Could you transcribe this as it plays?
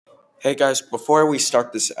Hey guys, before we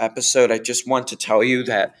start this episode, I just want to tell you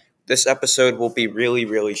that this episode will be really,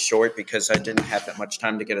 really short because I didn't have that much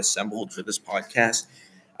time to get assembled for this podcast.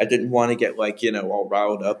 I didn't want to get all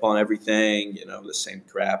riled up on everything, the same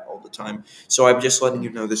crap all the time. So I'm just letting you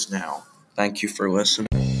know this now. Thank you for listening.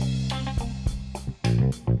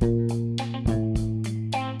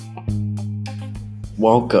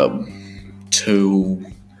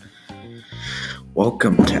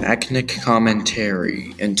 Welcome to Acnic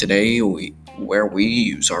Commentary, and today where we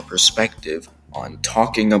use our perspective on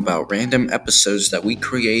talking about random episodes that we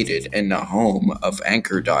created in the home of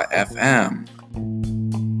Anchor.fm.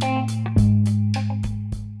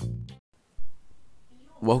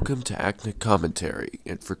 Welcome to Acnic Commentary,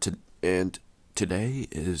 and today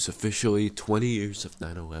is officially 20 years of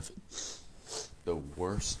 9/11. The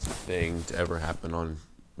worst thing to ever happen on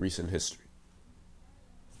recent history.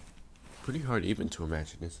 Pretty hard even to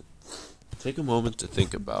imagine, isn't it? Take a moment to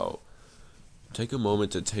take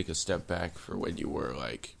a step back for when you were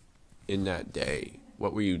in that day.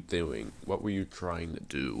 What were you doing? What were you trying to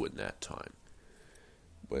do in that time?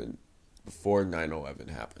 Before 9/11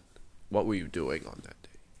 happened, what were you doing on that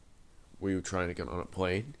day? Were you trying to get on a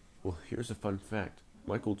plane? Well, here's a fun fact.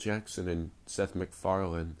 Michael Jackson and Seth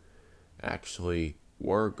MacFarlane actually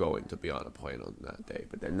were going to be on a plane on that day,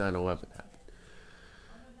 but then 9/11 happened.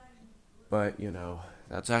 But,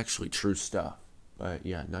 that's actually true stuff. But,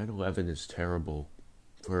 yeah, 9/11 is terrible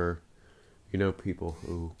for, people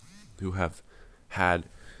who have had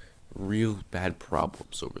real bad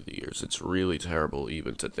problems over the years. It's really terrible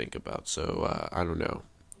even to think about. So, I don't know.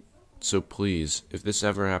 So, please, if this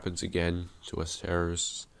ever happens again to us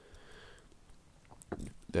terrorists,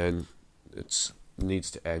 then it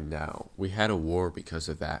needs to end now. We had a war because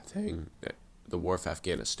of that thing, the War of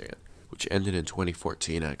Afghanistan, which ended in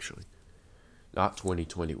 2014, actually. Not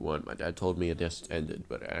 2021. My dad told me it just ended,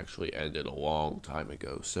 but it actually ended a long time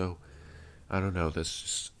ago. So, I don't know. That's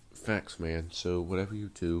just facts, man. So, whatever you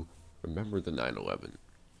do, remember the 9/11.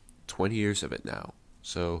 20 years of it now.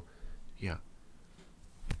 So, yeah.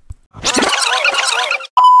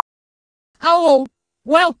 Hello,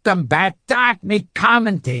 welcome back to Acnic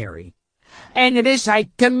Commentary. And it is a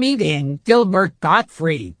comedian, Gilbert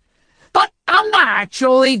Gottfried. But I'm not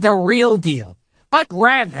actually the real deal, but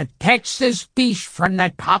rather Texas Beach from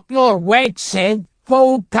that popular website,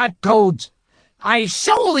 Full Cut Codes. I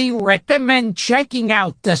solely recommend checking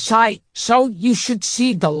out the site, so you should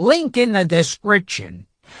see the link in the description.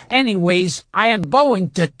 Anyways, I am going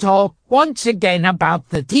to talk once again about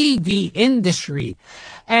the TV industry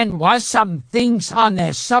and why some things on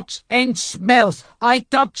there sucks and smells like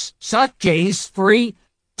ducks, such as 3,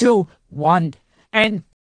 2, 1, and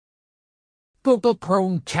Google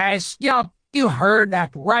Chromecast. Yup, you heard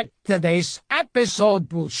that right. Today's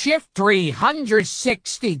episode will shift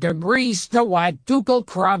 360 degrees to what Google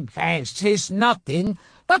Chromecast is nothing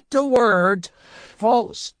but the word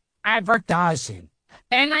false advertising.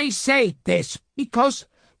 And I say this because,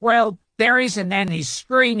 well, there isn't any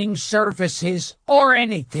streaming services or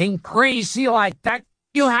anything crazy like that.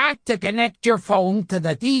 You have to connect your phone to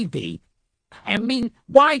the TV. I mean,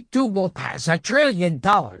 why Google has $1 trillion?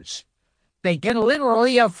 They can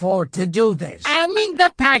literally afford to do this. I mean,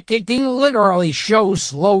 the packaging literally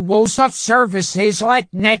shows logos of services like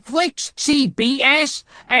Netflix, CBS,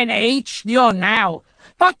 and HBO Now.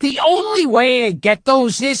 But the only way to get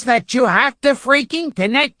those is that you have to freaking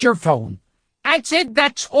connect your phone. That's it,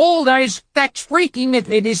 that's all there is. That's freaking it.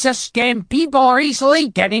 It is a scam. People are easily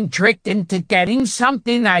getting tricked into getting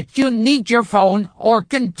something that you need your phone or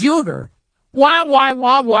computer. Why? And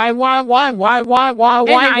I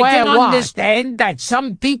can understand that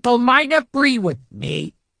some people might agree with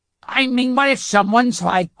me. I mean, what if someone's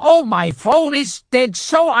like, oh, my phone is dead,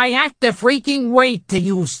 so I have to freaking wait to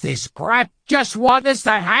use this crap. Just what does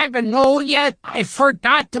that happen? Oh, yet I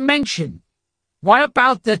forgot to mention. What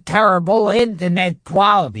about the terrible internet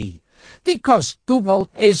quality? Because Google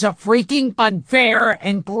is a freaking unfair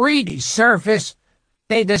and greedy service.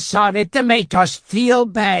 They decided to make us feel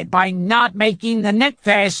bad by not making the net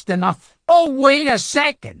fast enough. Oh, wait a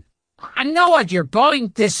second. I know what you're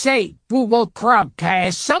going to say. Google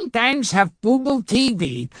Chromecast sometimes have Google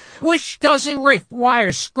TV, which doesn't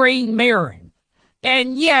require screen mirroring.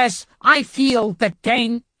 And yes, I feel the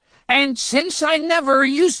pain. And since I never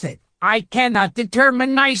used it, I cannot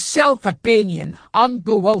determine my self-opinion on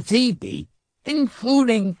Google TV,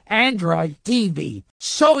 including Android TV.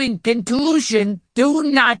 So in conclusion, do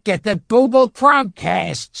not get the Google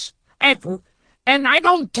Chromecasts ever. And I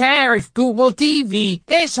don't care if Google TV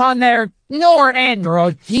is on there, nor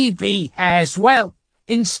Android TV as well.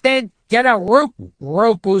 Instead, get a Roku.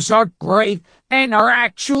 Rokus are great. and are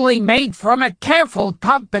actually made from a careful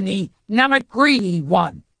company, not a greedy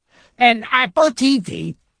one. And Apple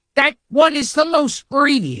TV, that one is the most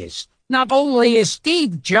greediest. Not only is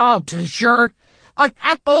Steve Jobs a jerk, but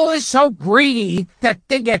Apple is so greedy that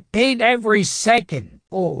they get paid every second.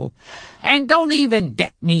 Oh, and don't even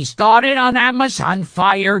get me started on Amazon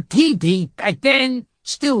Fire TV. Again,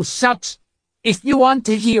 still sucks. If you want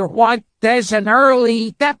to hear what, there's an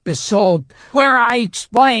early episode where I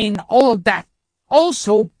explain all of that.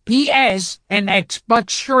 Also, PS and Xbox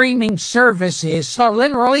streaming services are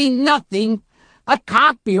literally nothing. A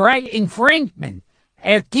copyright infringement.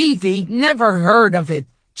 TV never heard of it.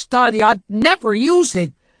 Study, I'd never use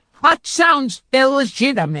it. That sounds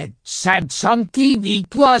illegitimate. Samsung TV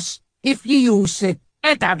Plus, if you use it,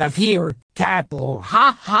 get out of here. Apple,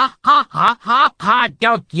 ha ha ha ha ha ha,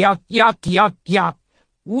 yuck yuck yuck yuck yuck.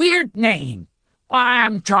 Weird name. What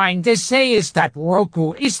I'm trying to say is that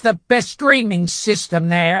Roku is the best streaming system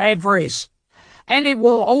there ever is. And it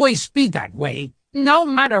will always be that way, no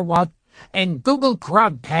matter what. And Google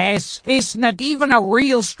Chromecast is not even a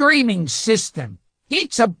real streaming system.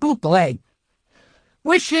 It's a bootleg.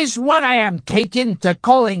 Which is what I am taking to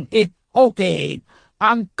calling it. Okay,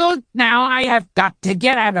 I'm good now. I have got to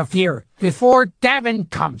get out of here before Devin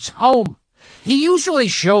comes home. He usually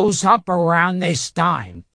shows up around this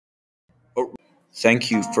time.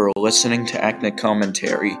 Thank you for listening to Acne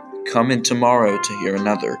Commentary. Come in tomorrow to hear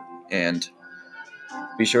another, and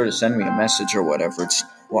be sure to send me a message or whatever.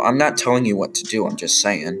 Well, I'm not telling you what to do, I'm just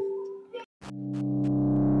saying.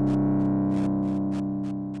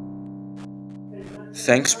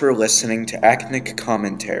 Thanks for listening to Acne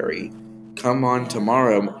Commentary. Come on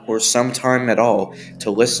tomorrow or sometime at all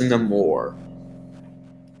to listen to more.